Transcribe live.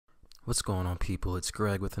What's going on, people? It's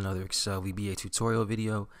Greg with another Excel VBA tutorial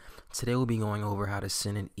video. Today we'll be going over how to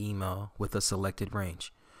send an email with a selected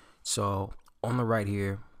range. So on the right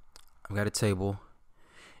here, I've got a table,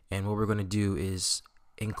 and what we're going to do is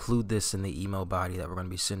include this in the email body that we're going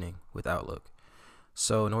to be sending with Outlook.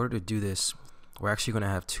 So in order to do this, we're actually going to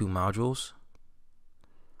have two modules,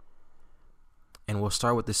 and we'll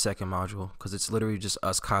start with the second module because it's literally just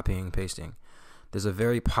us copying and pasting. There's a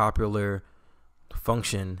very popular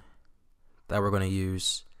function that we're going to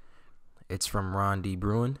use. It's from Ron D.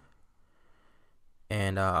 Bruin,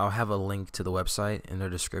 and I'll have a link to the website in the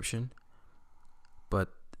description. But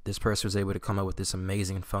this person was able to come up with this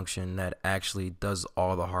amazing function that actually does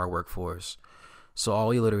all the hard work for us. So all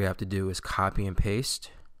we literally have to do is copy and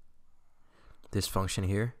paste this function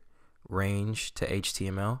here, range to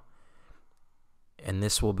HTML, and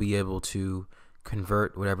this will be able to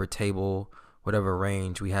convert whatever table, whatever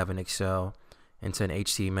range we have in Excel into an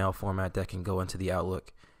HTML format that can go into the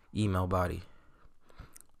Outlook email body.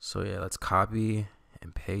 So yeah, let's copy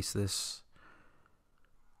and paste this.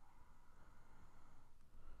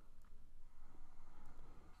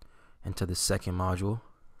 Into the second module.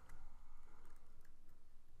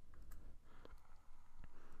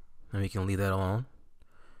 And we can leave that alone.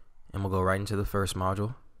 And we'll go right into the first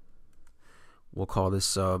module. We'll call this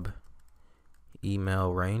sub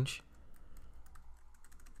email range.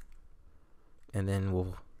 And then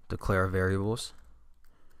we'll declare variables.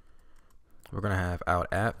 We're going to have out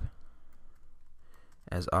app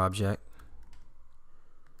as object,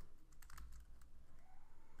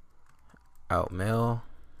 out mail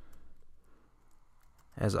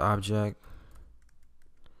as object.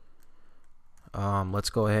 Let's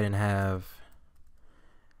go ahead and have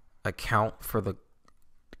a count for the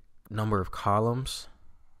number of columns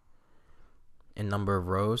and number of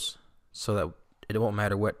rows, so that it won't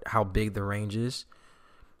matter how big the range is.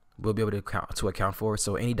 We'll be able to account for it.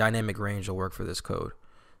 So any dynamic range will work for this code.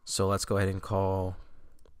 So let's go ahead and call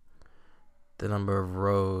the number of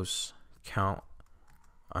rows count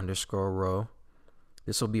underscore row.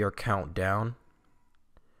 This will be our count down,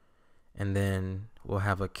 and then we'll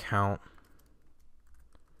have a count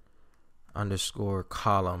underscore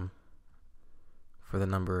column for the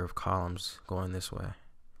number of columns going this way,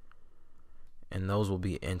 and those will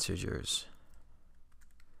be integers.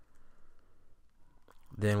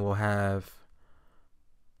 Then we'll have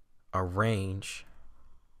a range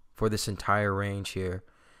for this entire range here,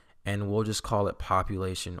 and we'll just call it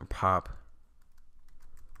population or pop.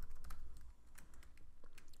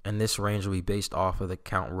 And this range will be based off of the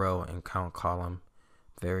count row and count column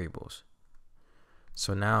variables.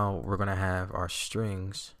 So now we're going to have our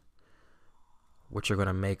strings, which are going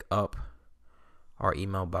to make up our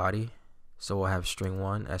email body. So we'll have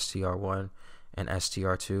string1, str1, and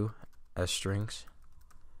str2 as strings.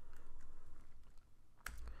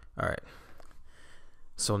 Alright,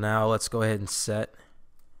 so now let's go ahead and set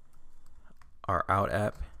our out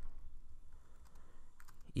app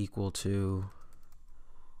equal to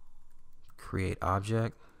create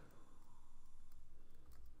object,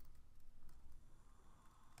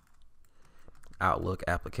 Outlook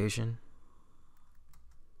application,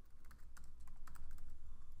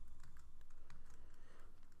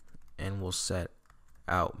 and we'll set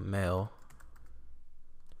out mail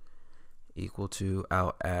equal to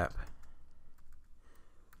out app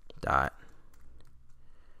dot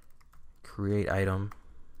create item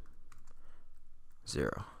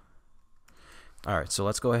 0. Alright, so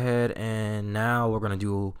let's go ahead, and now we're going to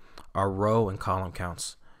do our row and column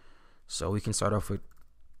counts. So we can start off with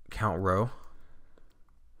count row,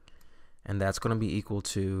 and that's going to be equal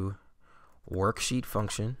to worksheet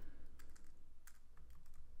function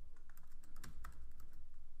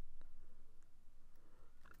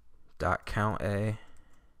dot count a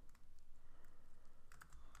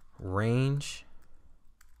range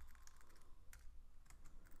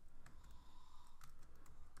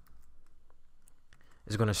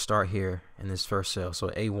is going to start here in this first cell, so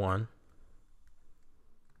A1, and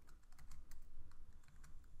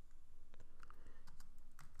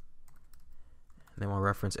then we'll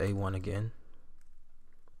reference A1 again,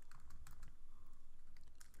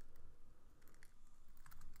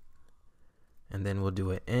 and then we'll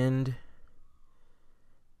do an end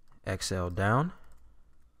XL down,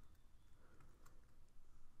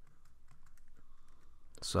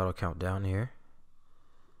 so that'll count down here.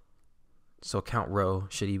 So count row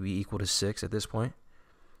should be equal to 6 at this point,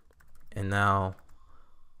 and now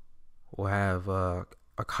we'll have a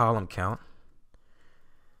column count.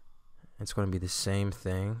 It's going to be the same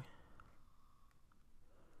thing.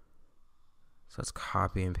 So let's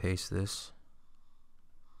copy and paste this.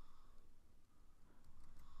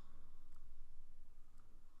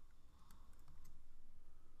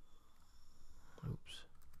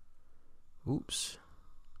 Oops.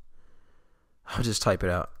 I'll just type it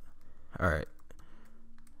out. All right.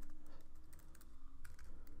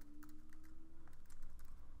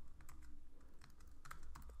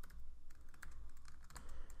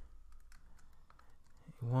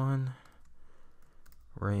 A1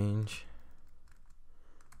 range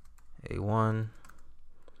A1,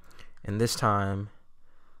 and this time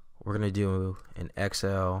we're gonna do an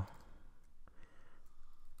Excel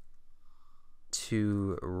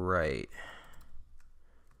to right.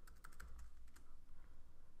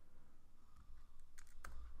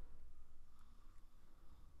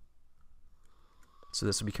 So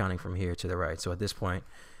this will be counting from here to the right. So at this point,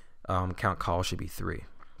 count call should be 3.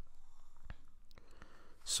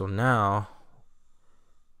 So now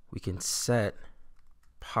we can set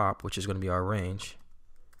pop, which is going to be our range,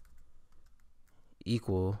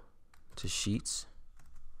 equal to sheets.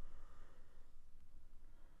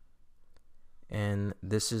 And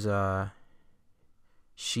this is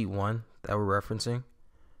sheet 1 that we're referencing.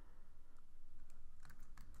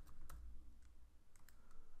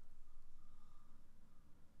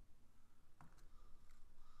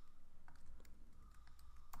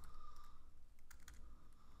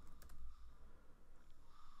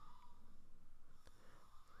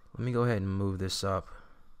 Let me go ahead and move this up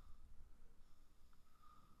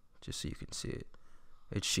just so you can see it.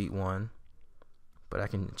 It's sheet 1, but I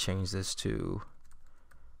can change this to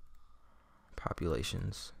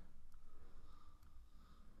populations.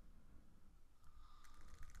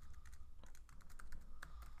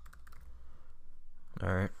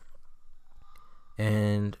 All right.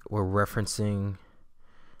 And we're referencing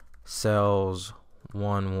cells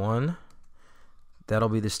 1, 1. That'll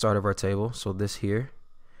be the start of our table. So this here.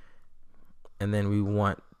 And then we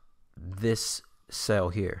want this cell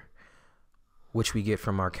here, which we get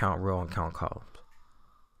from our count row and count columns.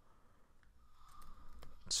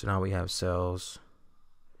 So now we have cells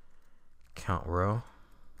count row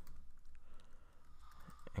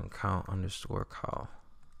and count underscore col.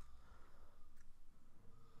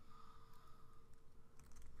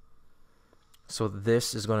 So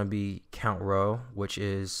this is going to be count row, which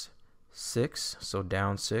is 6, so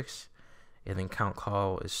down 6. And then count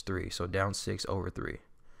call is 3, so down 6 over 3.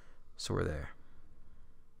 So we're there.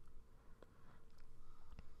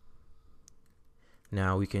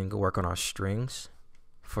 Now we can go work on our strings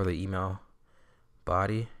for the email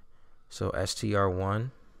body. So str1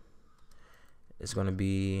 is going to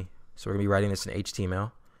be, so we're going to be writing this in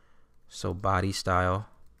HTML. So body style.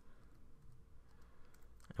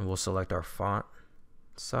 And we'll select our font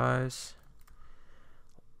size.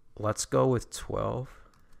 Let's go with 12.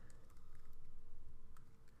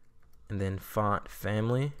 And then font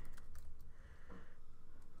family,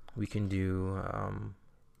 we can do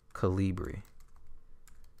Calibri.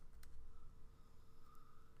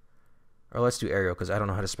 Or let's do Arial because I don't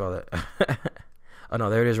know how to spell that. Oh no,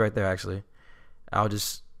 there it is right there actually. I'll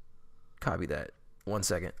just copy that. 1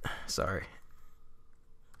 second. Sorry.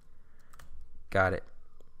 Got it.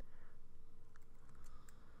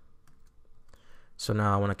 So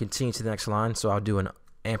now I want to continue to the next line. So I'll do an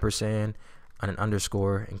ampersand and an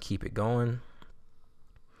underscore and keep it going.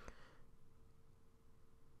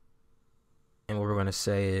 And what we're going to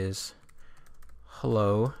say is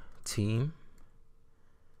hello team,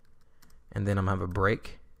 and then I'm going to have a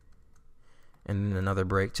break and then another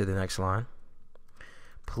break to the next line.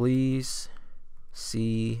 Please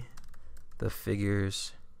see the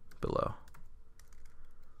figures below.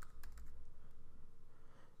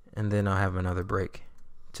 And then I'll have another break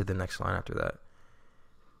to the next line after that.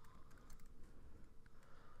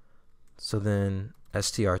 So then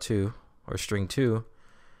str2 or string 2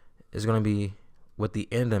 is going to be what the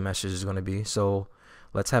end of the message is going to be. So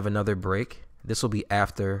let's have another break. This will be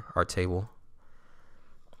after our table.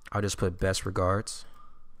 I'll just put best regards.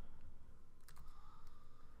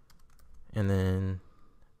 And then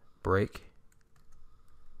break.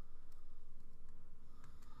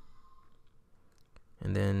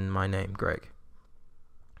 And then my name, Greg.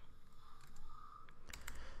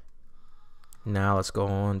 Now let's go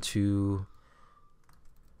on to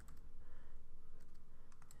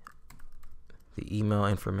the email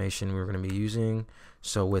information we're going to be using.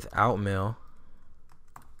 So without mail,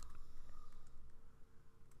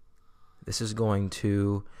 this is going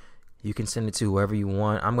to, you can send it to whoever you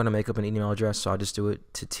want. I'm going to make up an email address, so I'll just do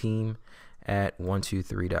it to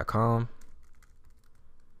team@123.com.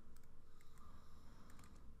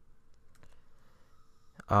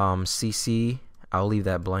 CC, I'll leave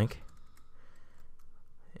that blank.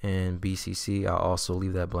 And BCC, I'll also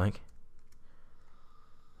leave that blank.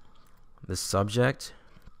 The subject,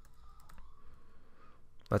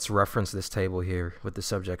 let's reference this table here with the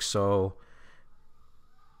subject. So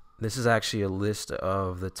This is actually a list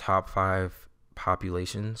of the top 5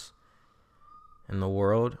 populations in the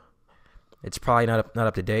world. It's probably not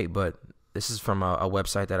up to date, but this is from a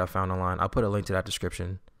website that I found online. I'll put a link to that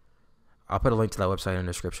description. I'll put a link to that website in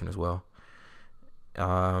the description as well.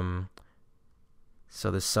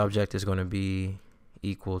 So the subject is going to be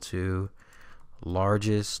equal to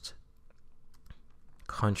largest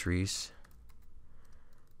countries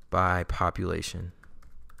by population.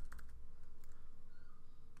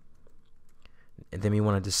 And then we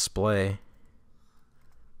want to display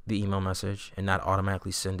the email message and not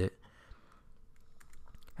automatically send it.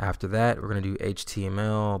 After that, we're going to do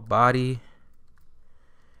HTML body,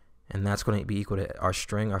 and that's going to be equal to our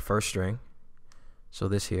string, our first string. So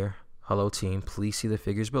this here, hello team, please see the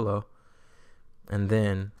figures below. And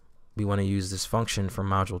then we want to use this function from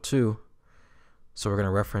module 2. So we're going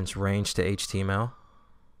to reference range to HTML.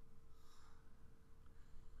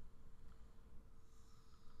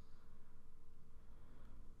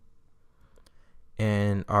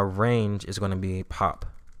 And our range is going to be pop.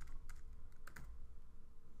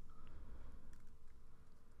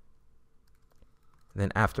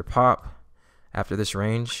 Then after pop, after this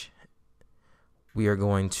range, we are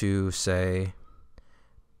going to say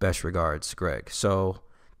best regards, Greg. So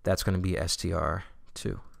that's going to be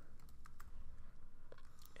str2.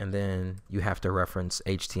 And then you have to reference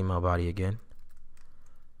HTML body again.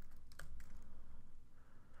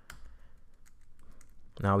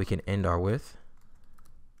 Now we can end our with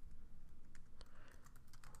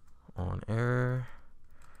on error,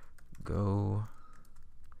 go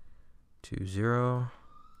to 0.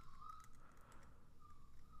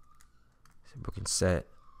 So we can set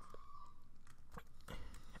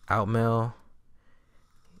outmail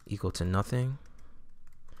equal to nothing,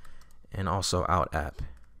 and also out app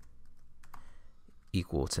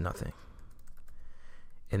equal to nothing.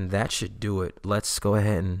 And that should do it. Let's go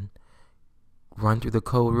ahead and run through the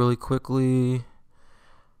code really quickly.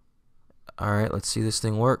 All right, let's see this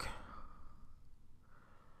thing work.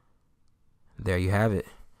 There you have it.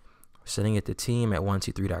 We're sending it to team at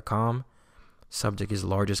 123.com. Subject is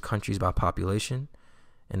largest countries by population.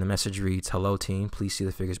 And the message reads, hello team, please see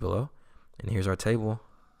the figures below. And here's our table.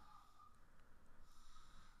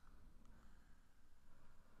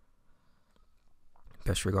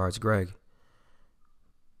 Best regards, Greg.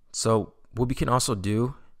 So what we can also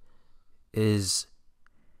do is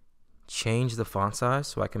change the font size.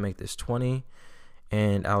 So I can make this 20,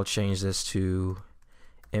 and I'll change this to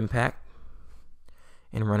impact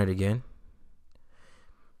and run it again.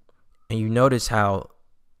 And you notice how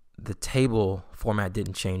the table format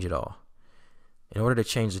didn't change at all. In order to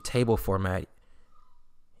change the table format,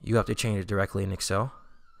 you have to change it directly in Excel.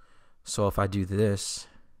 So if I do this,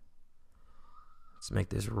 let's make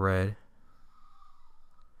this red.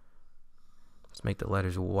 Let's make the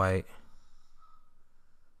letters white.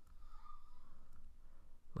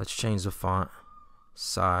 Let's change the font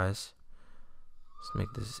size. Let's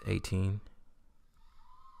make this 18.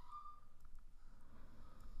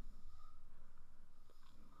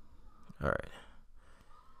 All right.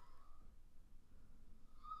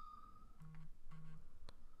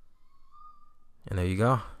 And there you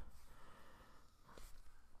go.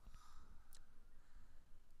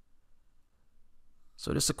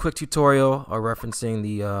 So just a quick tutorial referencing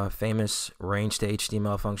the famous range to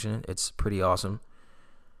HTML function. It's pretty awesome.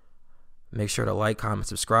 Make sure to like, comment,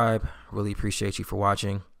 subscribe. Really appreciate you for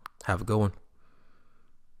watching. Have a good one.